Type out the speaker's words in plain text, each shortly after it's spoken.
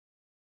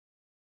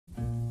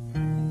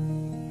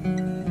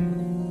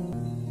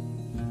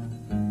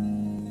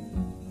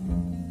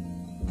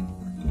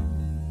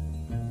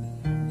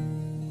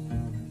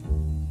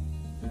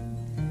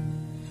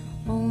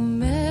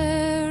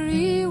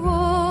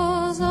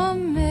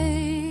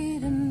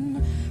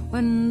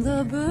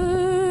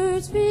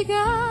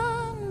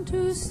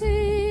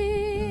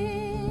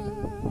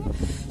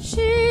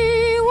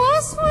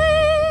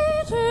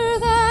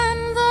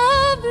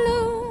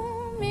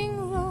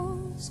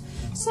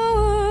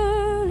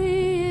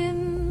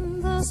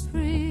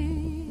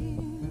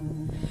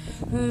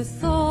Her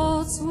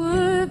thoughts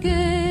were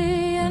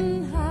gay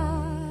and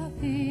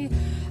happy,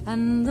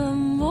 and the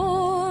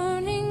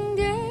morning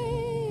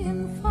gay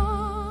and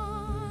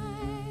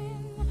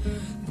fine.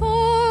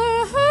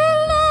 For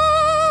her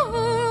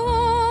lover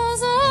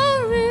was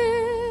a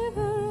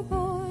river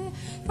boy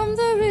from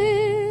the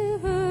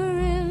river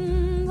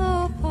in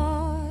the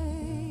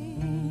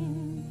pines.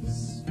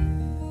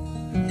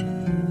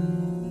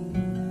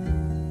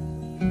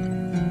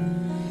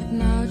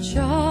 Now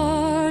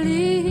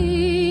Charlie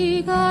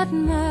got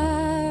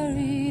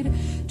married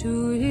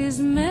to his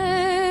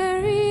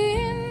Mary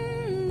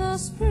in the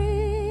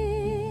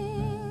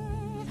spring,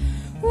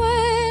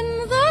 when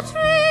the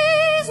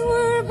trees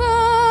were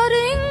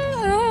budding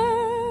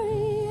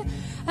early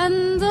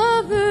and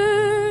the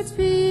birds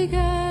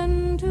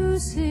began to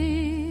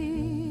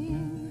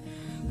sing.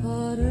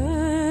 But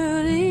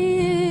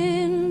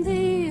early in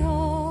the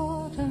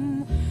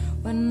autumn,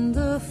 when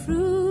the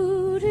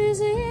fruit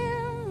is in